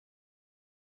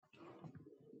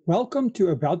Welcome to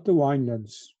About the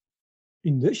Winelands.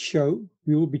 In this show,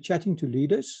 we will be chatting to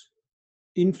leaders,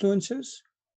 influencers,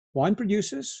 wine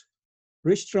producers,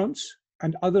 restaurants,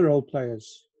 and other role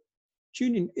players.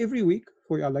 Tune in every week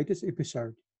for our latest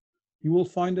episode. You will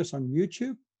find us on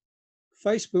YouTube,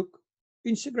 Facebook,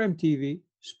 Instagram TV,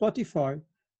 Spotify,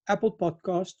 Apple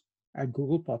Podcast, and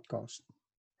Google Podcast.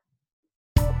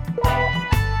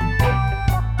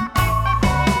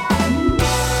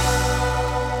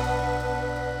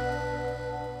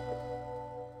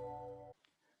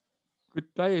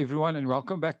 Good day, everyone, and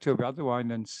welcome back to About the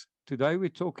Winelands. Today we're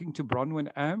talking to Bronwyn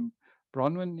Am.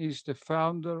 Bronwyn is the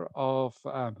founder of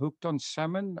Hooked on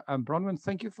Salmon. Bronwyn,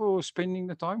 thank you for spending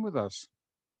the time with us.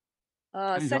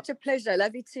 And Such a pleasure.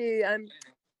 Lovely to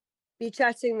be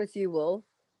chatting with you, Will.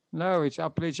 No, it's our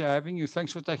pleasure having you.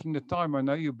 Thanks for taking the time. I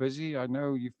know you're busy. I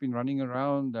know you've been running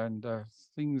around, and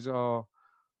things are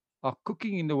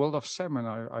cooking in the world of salmon.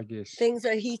 I guess Things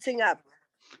are heating up.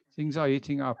 things are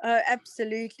heating up.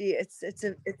 Absolutely. It's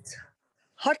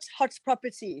hot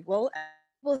property. Well,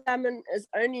 apple salmon is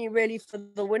only really for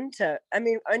the winter. I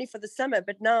mean, only for the summer.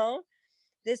 But now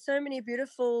there's so many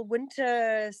beautiful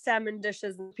winter salmon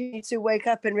dishes, and people need to wake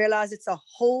up and realize it's a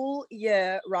whole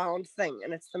year round thing,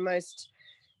 and it's the most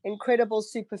incredible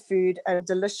superfood and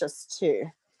delicious too.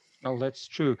 Well, that's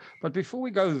true. But before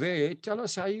we go there, tell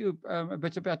us how you a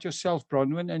bit about yourself,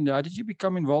 Bronwyn, and how did you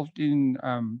become involved in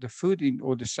the food in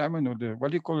or the salmon or the what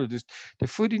do you call it? The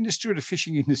food industry or the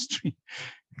fishing industry?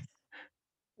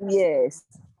 Yes.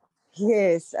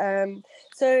 Yes. I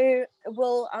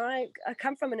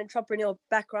come from an entrepreneurial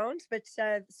background, but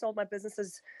sold my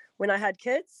businesses when I had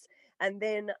kids. And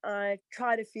then I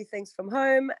tried a few things from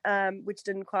home, which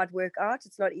didn't quite work out.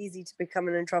 It's not easy to become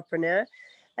an entrepreneur.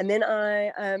 And then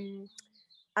I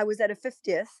was at a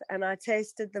 50th and I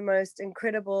tasted the most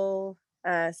incredible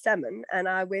salmon. And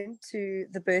I went to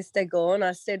the birthday girl and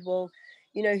I said, well,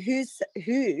 where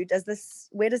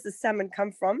does the salmon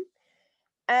come from?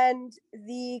 And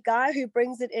the guy who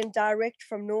brings it in direct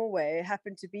from Norway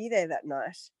happened to be there that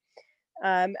night.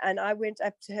 And I went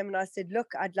up to him and I said,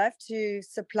 look, I'd love to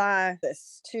supply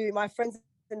this to my friends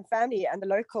and family and the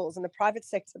locals and the private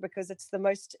sector because it's the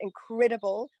most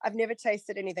incredible. I've never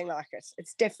tasted anything like it.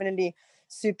 It's definitely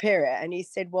superior. And he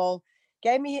said, well,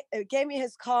 gave me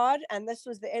his card. And this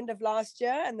was the end of last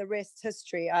year and the rest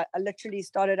history. I literally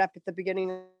started up at the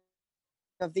beginning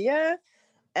of the year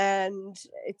and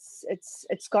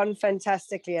it's gone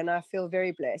fantastically and I feel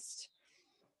very blessed.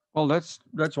 Well, that's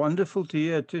wonderful to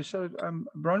hear too. So,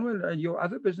 Bronwyn, your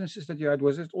other businesses that you had,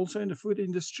 was it also in the food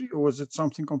industry or was it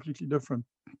something completely different?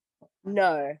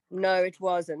 No, it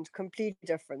wasn't. Completely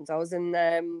different. I was in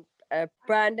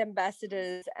brand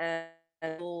ambassadors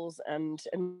and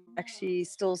actually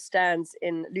still stands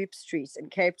in Loop Street in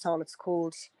Cape Town. It's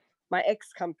called my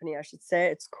ex company, I should say.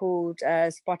 It's called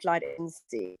Spotlight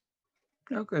NC.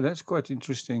 Okay, that's quite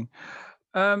interesting.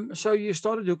 So you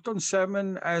started Hooked on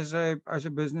Salmon as a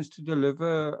business to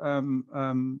deliver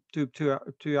to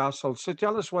households. So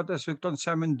tell us, what does Hooked on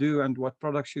Salmon do and what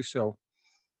products you sell?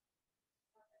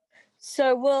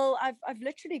 So, well, I've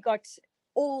literally got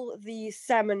all the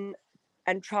salmon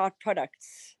and trout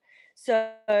products.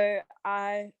 So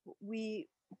we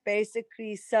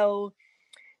basically sell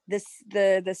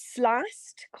the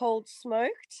sliced cold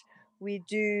smoked. We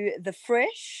do the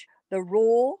fresh, the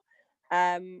raw,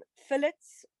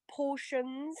 fillets,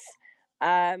 portions,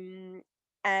 um,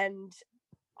 and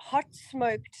hot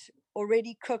smoked,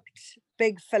 already cooked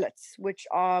big fillets, which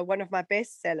are one of my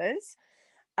best sellers.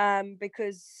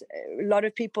 Because a lot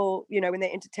of people, when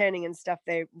they're entertaining and stuff,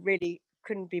 they really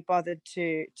couldn't be bothered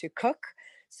to cook.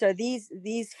 So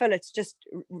these fillets just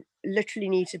literally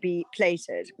need to be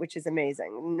plated, which is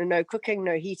amazing. No cooking,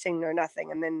 no heating, no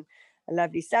nothing, and then a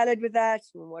lovely salad with that.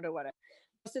 What.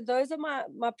 So those are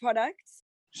my products.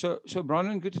 So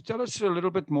Bronwyn, could you tell us a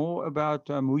little bit more about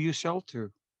who you sell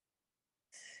to?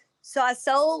 So I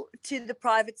sell to the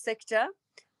private sector.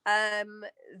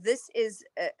 This is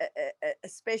a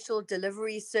special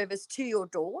delivery service to your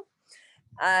door.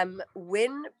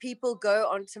 When people go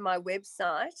onto my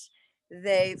website,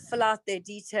 they fill out their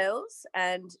details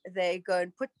and they go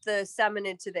and put the salmon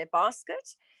into their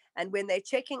basket. And when they're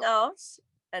checking out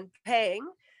and paying,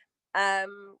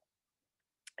 um,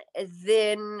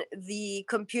 then the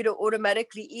computer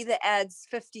automatically either adds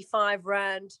 55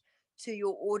 Rand to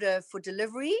your order for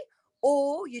delivery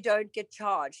or you don't get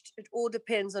charged. It all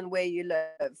depends on where you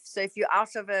live. So if you're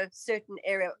out of a certain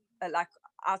area, like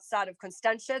outside of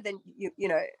Constantia, then you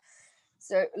know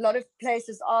So a lot of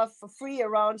places are for free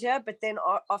around here, but then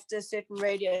after a certain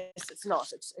radius, it's not.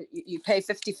 You pay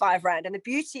 55 Rand. And the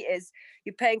beauty is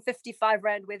you're paying 55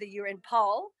 Rand whether you're in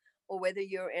Paarl or whether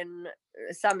you're in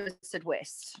Somerset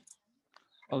West.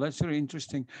 Oh, that's very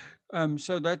interesting.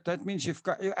 So that means you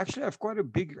actually have quite a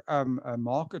big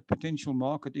potential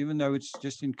market, even though it's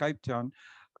just in Cape Town.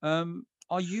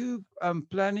 Are you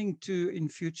planning to, in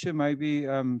future, maybe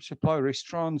supply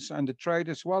restaurants and the trade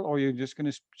as well, or you're just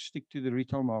going to stick to the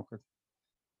retail market?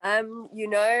 You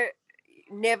know,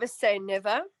 never say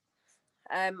never.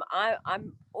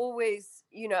 I'm always,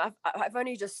 you know, I've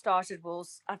only just started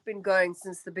Woolz. I've been going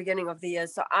since the beginning of the year,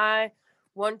 so I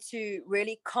want to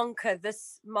really conquer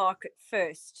this market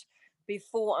first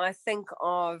before I think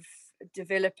of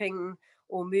developing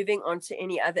or moving on to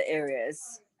any other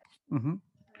areas. Mm-hmm.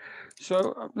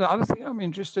 So the other thing I'm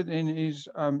interested in is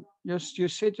you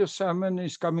said your salmon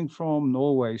is coming from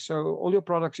Norway. So all your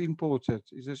products imported.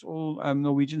 Is this all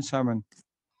Norwegian salmon?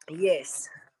 Yes,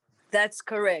 that's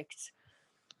correct.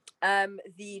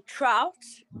 The trout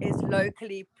is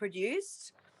locally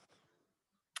produced,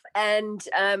 and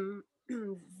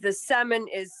the salmon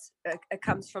is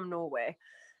comes from Norway,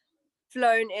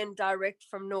 flown in direct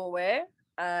from Norway.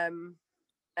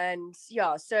 And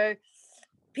yeah, so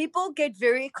people get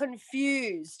very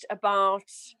confused about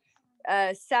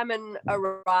salmon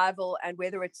arrival and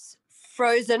whether it's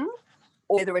frozen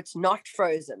or whether it's not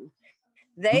frozen.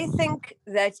 They think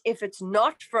that if it's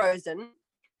not frozen,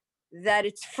 that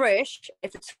it's fresh.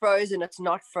 If it's frozen, it's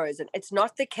not frozen. It's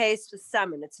not the case with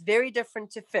salmon. It's very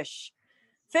different to fish.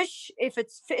 If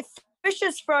fish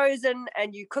is frozen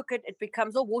and you cook it, it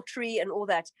becomes all watery and all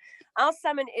that. Our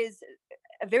salmon is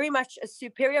very much a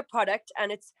superior product,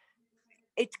 and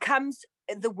it comes,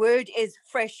 the word is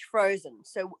fresh frozen.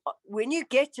 So when you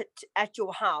get it at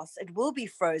your house, it will be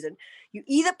frozen. You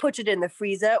either put it in the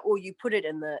freezer or you put it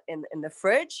in the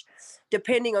fridge,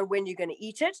 depending on when you're going to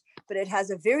eat it. But it has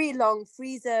a very long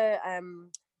freezer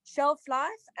shelf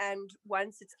life, and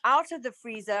once it's out of the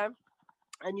freezer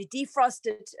and you defrost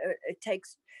it, it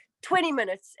takes 20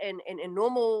 minutes in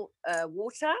normal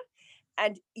water,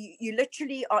 and you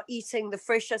literally are eating the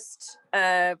freshest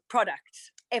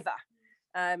product ever.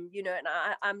 You know, and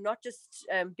I'm not just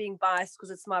being biased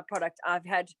because it's my product. I've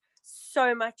had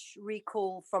so much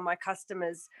recall from my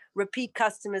customers. Repeat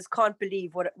customers can't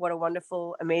believe what a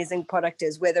wonderful, amazing product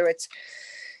is, whether it's,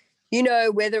 you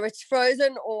know, whether it's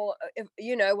frozen or,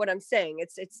 you know what I'm saying.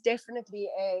 It's definitely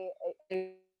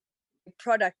a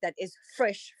product that is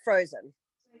fresh frozen.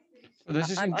 So this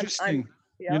is interesting.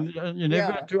 Yeah. You're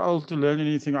never too old to learn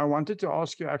anything. I wanted to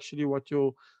ask you actually what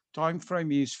your time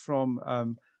frame is from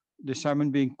the salmon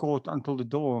being caught until the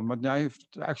dawn, but now you've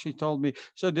actually told me.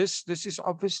 So this is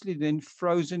obviously then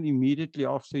frozen immediately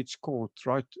after it's caught,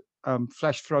 right?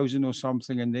 Flash frozen or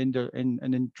something, and then and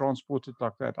then transported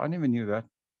like that. I never knew that.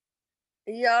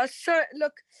 Yeah. So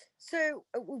look, so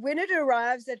when it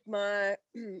arrives at my,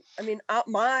 I mean,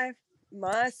 my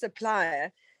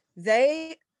supplier,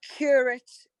 they cure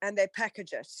it and they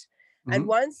package it, and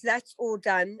once that's all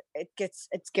done, it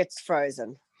gets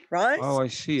frozen, right? Oh, I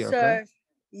see. So okay.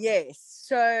 yes,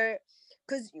 so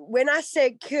because when I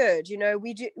say cured, you know,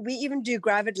 we even do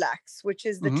Gravidlax, which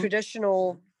is the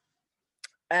traditional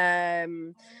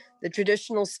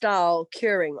style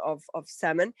curing of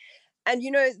salmon. And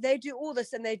you know, they do all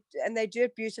this, and they do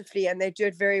it beautifully, and they do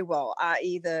it very well.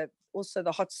 Also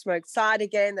the hot smoked side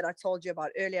again that I told you about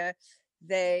earlier.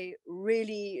 They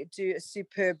really do a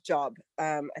superb job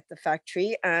at the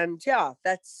factory, and yeah,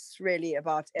 that's really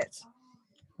about it.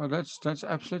 Well, that's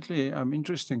absolutely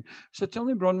interesting. So tell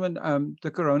me, Bronwyn,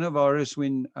 the coronavirus,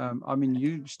 when I mean,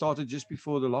 you started just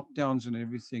before the lockdowns and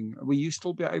everything. Will you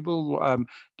still be able?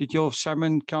 Did your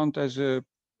salmon count as a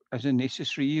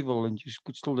necessary evil, and you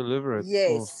could still deliver it?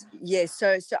 Yes.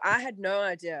 So I had no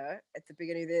idea at the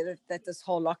beginning there that this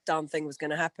whole lockdown thing was going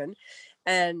to happen,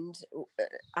 and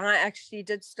I actually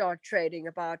did start trading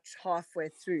about halfway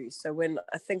through. So when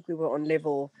I think we were on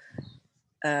level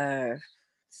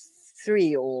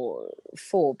 3 or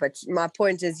 4, but my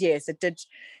point is, yes, it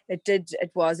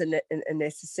was a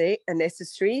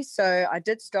necessary. So I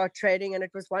did start trading, and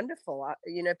it was wonderful.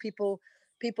 You know, people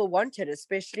wanted,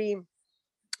 especially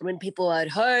when people are at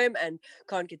home and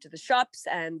can't get to the shops,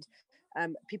 and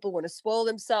people want to spoil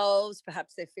themselves.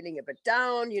 Perhaps they're feeling a bit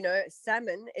down. You know,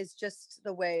 salmon is just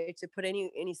the way to put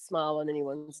any smile on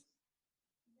anyone's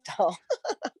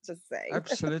just saying.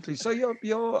 Absolutely. So your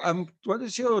what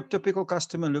does your typical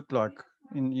customer look like?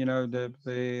 In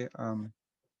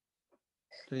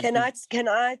Can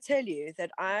I tell you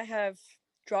that I have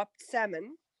dropped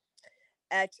salmon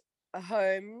at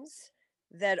homes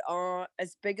that are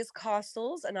as big as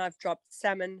castles, and I've dropped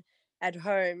salmon at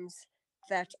homes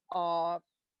that are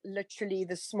literally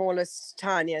the smallest,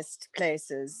 tiniest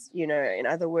places. In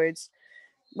other words,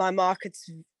 my market's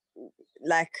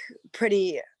like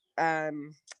pretty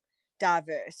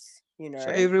diverse. So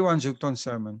everyone's hooked on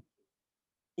salmon.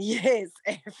 Yes,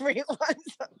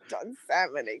 everyone's hooked on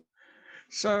salmon.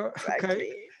 So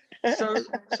Exactly. okay,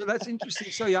 so that's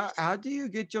interesting. So yeah, how do you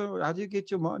get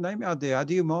your name out there? How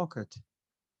do you market?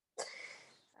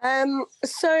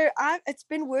 So it's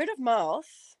been word of mouth.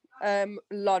 A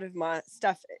lot of my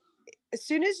stuff. As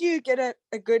soon as you get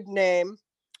a good name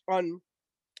on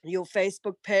your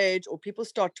Facebook page or people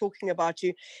start talking about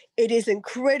you, it is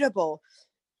incredible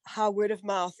how word of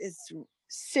mouth is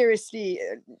seriously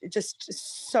just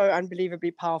so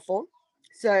unbelievably powerful.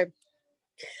 So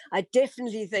I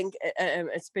definitely think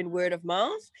it's been word of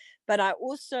mouth, but I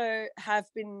also have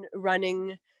been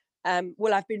running.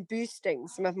 I've been boosting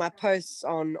some of my posts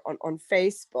on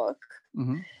Facebook,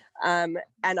 and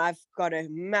I've got a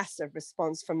massive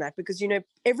response from that because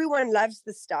everyone loves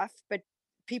the stuff, but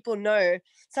people know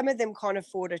some of them can't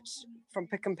afford it from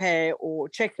Pick and Pay or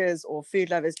Checkers or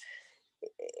Food Lovers.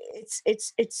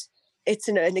 It's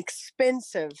an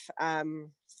expensive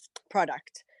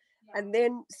product. And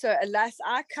then, so alas,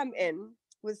 I come in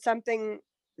with something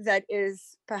that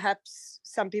is perhaps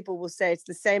some people will say it's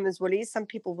the same as Woolies. Some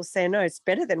people will say, no, it's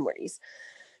better than Woolies.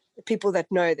 People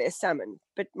that know their salmon.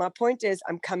 But my point is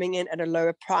I'm coming in at a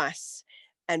lower price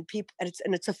and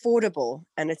it's affordable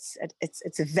and it's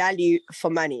a value for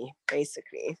money,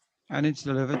 basically. And it's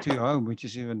delivered to your home, which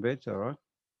is even better, right?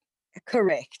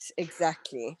 Correct.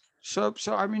 Exactly. So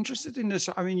I'm interested in this.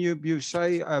 I mean, you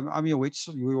say, your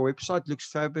website looks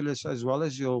fabulous as well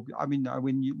as your. I mean,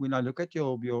 when I look at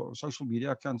your social media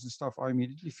accounts and stuff, I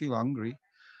immediately feel hungry.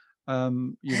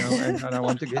 And I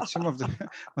want to get some of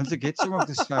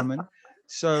the salmon.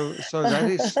 So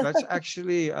that's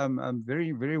actually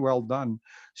very very well done.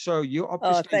 So you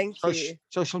obviously thank you.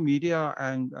 social media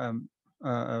and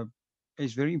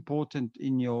is very important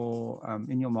in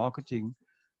your marketing.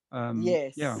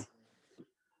 Yes. Yeah.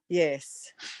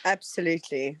 Yes,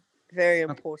 absolutely. Very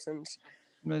important.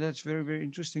 No, that's very, very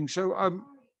interesting. So,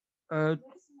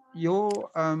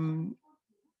 your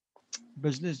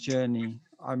business journey,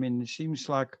 I mean, it seems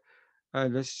like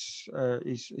this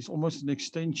is almost an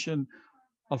extension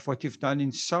of what you've done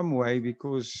in some way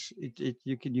because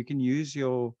you can use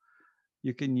your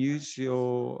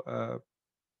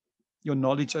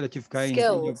knowledge that you've gained in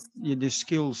Skills. the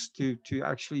skills to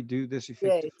actually do this Yes.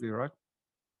 effectively, right?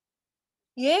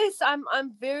 Yes,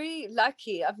 I'm very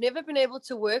lucky. I've never been able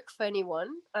to work for anyone.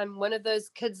 I'm one of those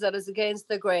kids that is against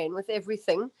the grain with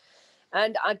everything.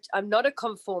 And I'm not a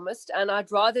conformist, and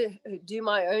I'd rather do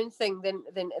my own thing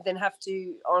than have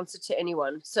to answer to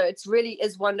anyone. So it's really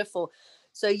is wonderful.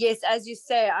 So yes, as you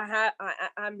say,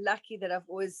 I'm lucky that I've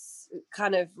always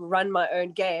kind of run my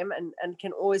own game and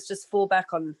can always just fall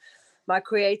back on my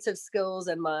creative skills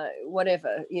and my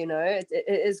whatever. It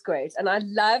is great, and I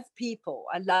love people.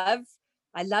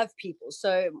 I love people.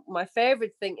 So my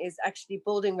favorite thing is actually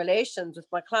building relations with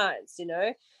my clients.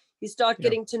 You start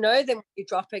getting to know them when you're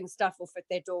dropping stuff off at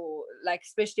their door, like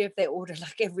especially if they order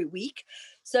like every week.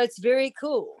 So it's very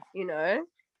cool.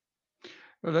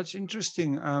 Well, that's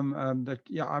interesting. I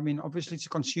mean, obviously it's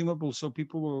consumable, so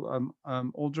people will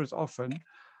order it often.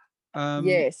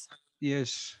 Yes.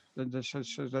 Yes,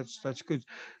 that's good.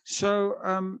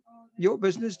 So, your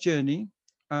business journey.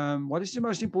 What is the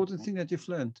most important thing that you've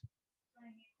learned?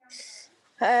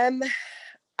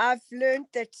 I've learned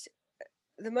that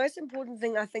the most important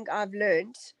thing I think I've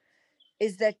learned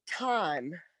is that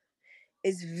time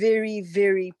is very,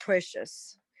 very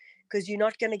precious because you're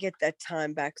not going to get that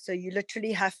time back. So you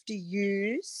literally have to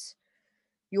use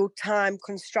your time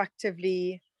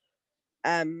constructively,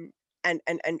 and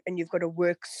you've got to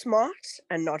work smart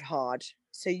and not hard.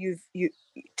 So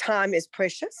time is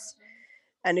precious.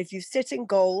 And if you're setting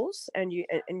goals and you're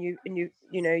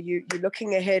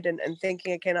looking ahead and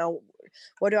thinking, okay, now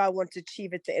what do I want to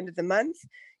achieve at the end of the month?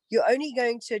 You're only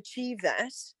going to achieve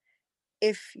that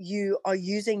if you are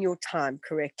using your time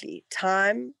correctly.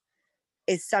 Time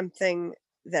is something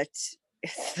that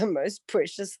is the most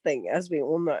precious thing, as we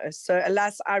all know. So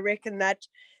alas, I reckon that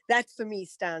for me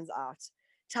stands out.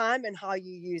 Time and how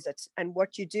you use it and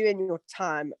what you do in your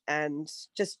time and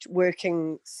just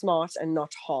working smart and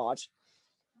not hard.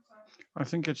 I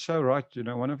think it's so right.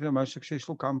 One of the most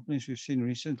successful companies we've seen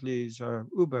recently is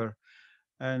Uber.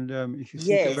 And if you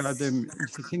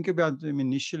think about them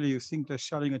initially, you think they're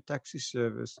selling a taxi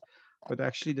service, but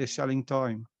actually they're selling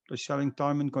time. They're selling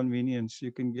time and convenience.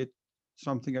 You can get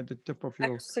something at the tip of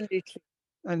your Absolutely.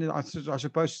 And I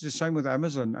suppose it's the same with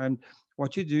Amazon. And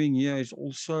what you're doing here is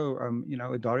also,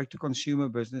 a direct-to-consumer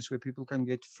business where people can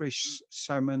get fresh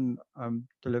salmon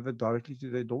delivered directly to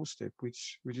their doorstep,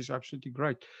 which is absolutely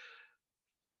great.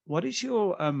 What is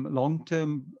your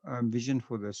long-term vision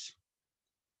for this?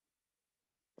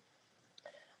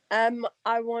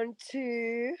 I want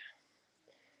to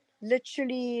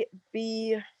literally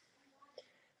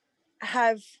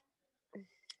have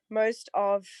most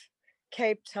of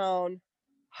Cape Town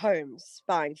homes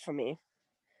buying for me.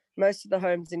 Most of the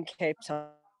homes in Cape Town,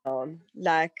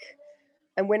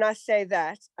 and when I say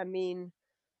that, I mean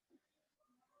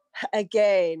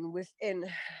again within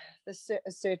a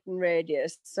certain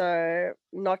radius. So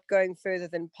not going further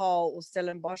than Paarl or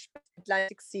Stellenbosch, but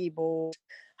Atlantic Seaboard,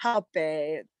 Hout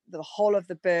Bay, the whole of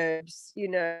the burbs.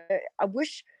 I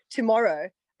wish tomorrow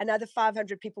another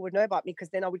 500 people would know about me, because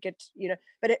then I would get,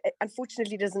 but it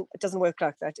unfortunately doesn't work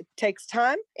like that. It takes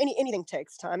time. Anything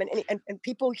takes time, and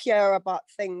people hear about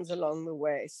things along the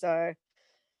way. So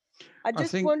I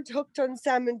just want Hooked on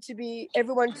Salmon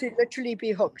everyone to literally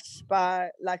be hooked by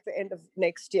like the end of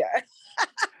next year.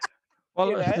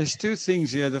 Well, there's two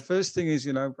things here. The first thing is,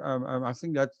 I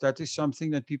think that is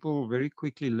something that people very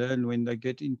quickly learn when they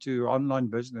get into online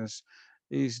business,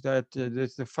 is that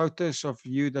the photos of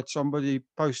you that somebody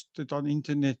posted on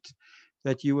internet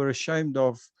that you were ashamed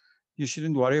of, you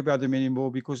shouldn't worry about them anymore,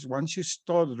 because once you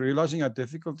start realizing how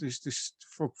difficult it is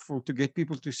to get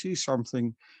people to see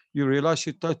something, you realize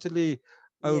you're totally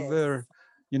over. Yes.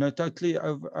 Totally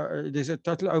over. There's a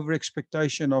total over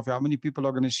expectation of how many people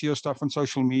are going to see your stuff on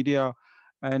social media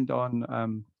and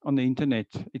on the internet.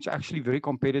 It's actually very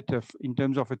competitive in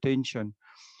terms of attention.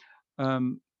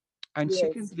 And Yes.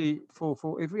 secondly,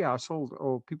 for every household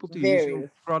or people to use your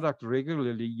Very. product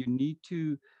regularly, you need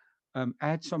to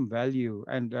add some value.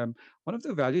 And one of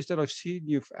the values that I've seen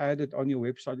you've added on your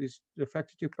website is the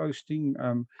fact that you're posting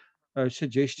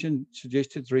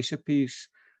suggested recipes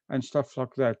and stuff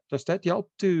like that. Does that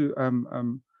help to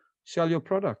sell your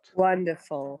product?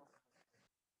 Wonderful.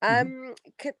 I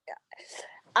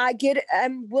get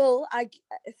Will, I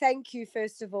thank you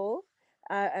first of all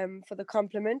for the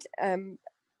compliment.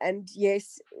 And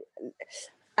yes,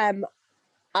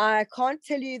 I can't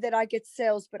tell you that I get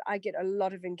sales, but I get a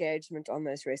lot of engagement on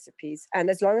those recipes. And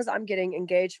as long as I'm getting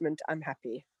engagement, I'm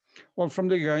happy. Well, from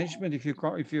the engagement, if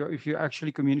you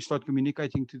actually start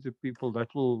communicating to the people, that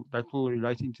will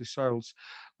relate into sales.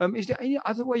 Is there any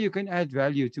other way you can add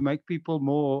value to make people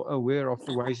more aware of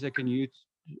the ways they can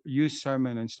use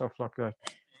salmon and stuff like that?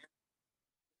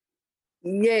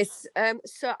 Yes.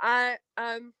 So I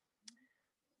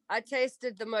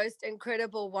tasted the most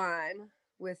incredible wine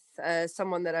with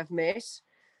someone that I've met.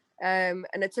 And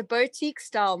it's a boutique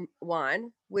style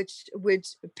wine, which would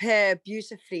pair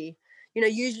beautifully.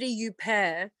 Usually you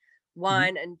pair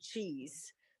wine and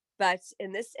cheese, but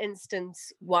in this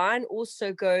instance, wine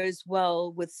also goes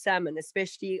well with salmon,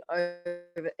 especially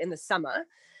over in the summer.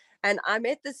 And I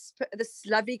met this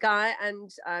lovely guy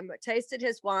and tasted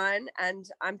his wine,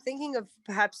 and I'm thinking of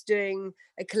perhaps doing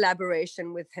a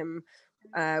collaboration with him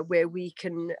where we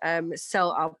can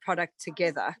sell our product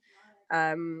together.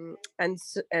 And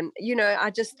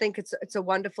I just think it's a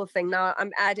wonderful thing. Now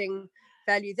I'm adding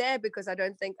value there because I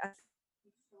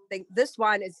think this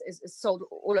wine is sold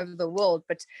all over the world,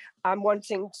 but I'm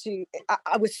wanting to.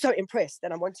 I was so impressed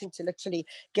that I'm wanting to literally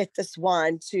get this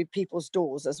wine to people's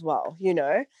doors as well.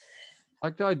 I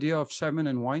like the idea of salmon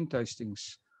and wine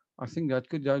tastings. I think that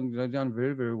could go down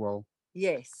very, very well.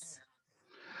 Yes.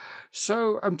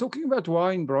 So I'm talking about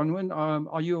wine, Bronwyn.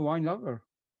 Are you a wine lover?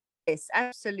 Yes,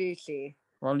 absolutely.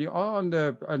 Well, you are on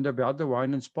the About the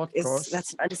Winelands podcast.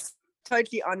 Yes, I'm just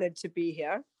totally honored to be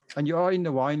here. And you are in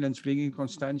the Winelands, being in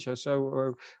Constantia.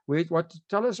 So,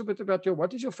 tell us a bit about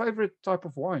what is your favorite type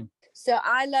of wine? So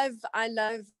I love.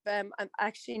 I'm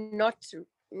actually not.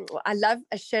 I love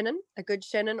a Chenin, a good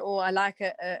Chenin, or I like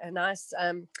a nice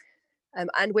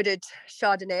unwitted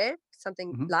Chardonnay,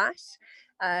 something light.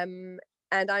 And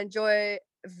I enjoy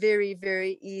very,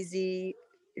 very easy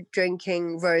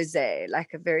drinking rosé,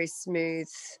 like a very smooth,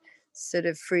 sort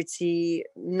of fruity,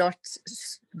 not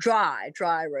dry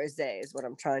rosé is what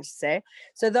I'm trying to say.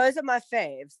 So those are my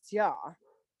faves. Yeah.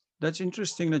 That's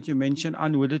interesting that you mentioned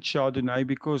unwitted Chardonnay,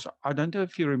 because I don't know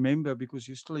if you remember, because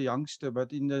you're still a youngster,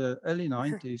 but in the early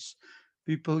 90s,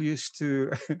 people used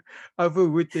to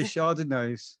overwood their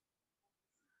Chardonnays.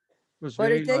 What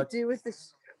did they do with the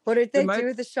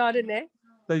Chardonnay?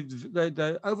 They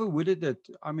overwooded it.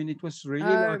 I mean, it was really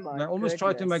like they almost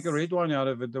tried to make a red wine out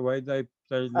of it, the way they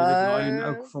let it lie in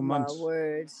oak for months. My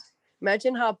word.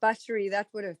 Imagine how buttery that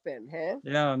would have been, huh?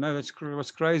 Yeah, no,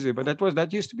 was crazy. But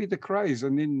that used to be the craze,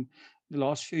 and then the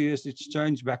last few years it's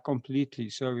changed back completely.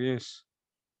 So yes.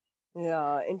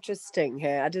 Yeah, interesting.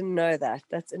 Hey, I didn't know that.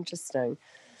 That's interesting.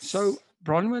 So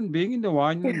Bronwyn, being in the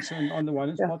Winelands and on the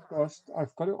Winelands Yeah. podcast,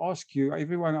 I've got to ask you.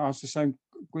 Everyone asks the same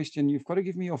question. You've got to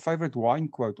give me your favorite wine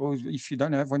quote, or if you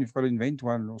don't have one, you've got to invent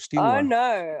one or steal Oh one.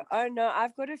 no,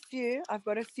 I've got a few.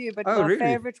 But Oh, my really?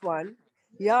 favorite one,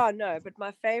 yeah, no, but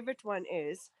my favorite one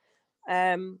is,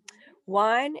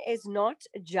 wine is not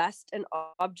just an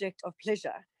object of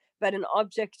pleasure, but an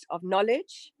object of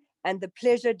knowledge, and the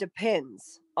pleasure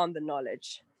depends on the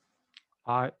knowledge.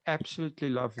 I absolutely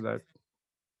love that.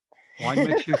 Wine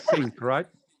makes you think, right?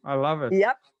 I love it.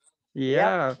 Yep, yep,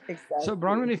 Yeah. So, exactly.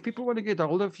 Bronwyn, if people want to get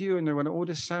hold of you and they want to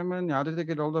order salmon, how do they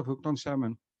get hold of Hooked on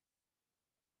Salmon?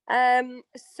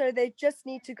 So they just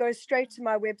need to go straight to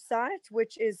my website,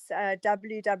 which is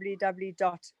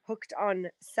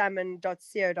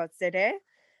www.hookedonsalmon.co.za,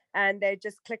 and they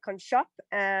just click on shop,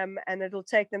 and it'll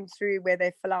take them through where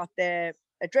they fill out their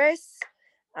address,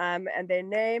 and their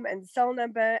name and cell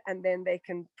number, and then they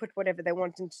can put whatever they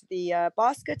want into the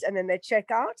basket, and then they check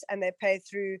out and they pay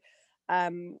through,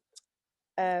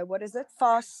 what is it?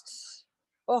 Fast.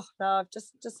 Oh, no, I've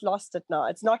just lost it now.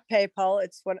 It's not PayPal.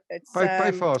 It's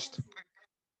Pay fast.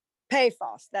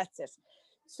 PayFast. That's it.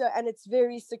 So, and it's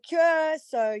very secure.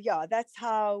 So yeah, that's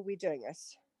how we're doing it.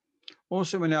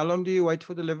 Awesome. And how long do you wait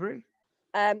for delivery?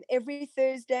 Every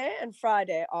Thursday and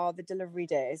Friday are the delivery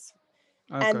days.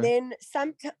 Okay. And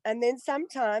then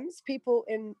sometimes people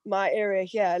in my area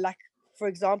here, like for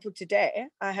example today,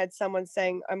 I had someone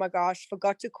saying, "Oh my gosh,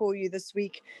 forgot to call you this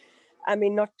week. I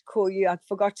mean, not call you. I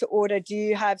forgot to order. Do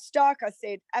you have stock?" I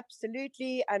said,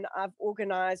 "Absolutely." And I've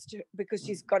organized, because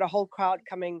she's got a whole crowd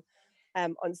coming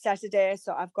on Saturday.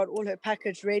 So I've got all her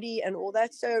package ready and all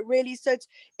that. So really, so it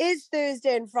is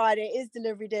Thursday and Friday is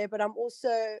delivery day, but I'm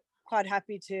also quite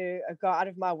happy to go out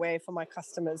of my way for my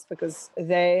customers, because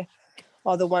they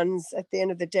are the ones at the end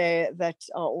of the day that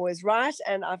are always right,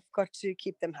 and I've got to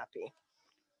keep them happy.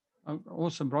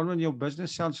 Awesome, Bronwyn. Your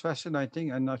business sounds fascinating,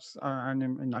 and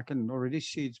and I can already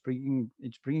see it's bringing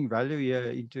value here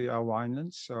into our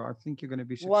winelands. So I think you're going to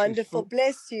be successful. Wonderful.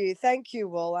 Bless you. Thank you,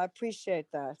 Will. I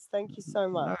appreciate that. Thank you so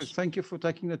much. No, thank you for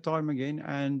taking the time again.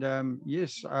 And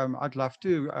yes, I'd love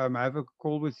to have a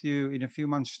call with you in a few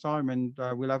months' time, and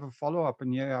we'll have a follow up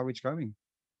and hear how it's going.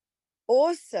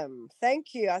 Awesome.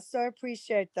 Thank you. I so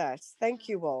appreciate that. Thank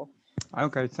you, Will.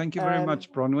 Okay, thank you very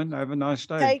much, Bronwyn. Have a nice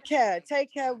day. Take care.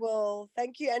 Take care, Will.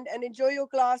 Thank you. And enjoy your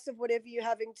glass of whatever you're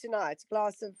having tonight.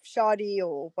 Glass of shardy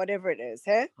or whatever it is,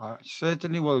 huh?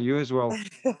 Certainly will. You as well.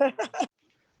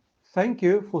 Thank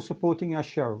you for supporting our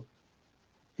show.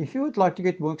 If you would like to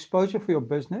get more exposure for your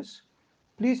business,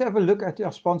 please have a look at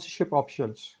our sponsorship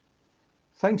options.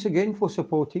 Thanks again for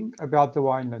supporting About the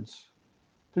Winelands.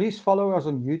 Please follow us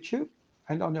on YouTube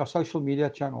and on our social media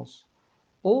channels.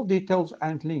 All details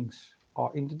and links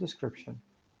are in the description.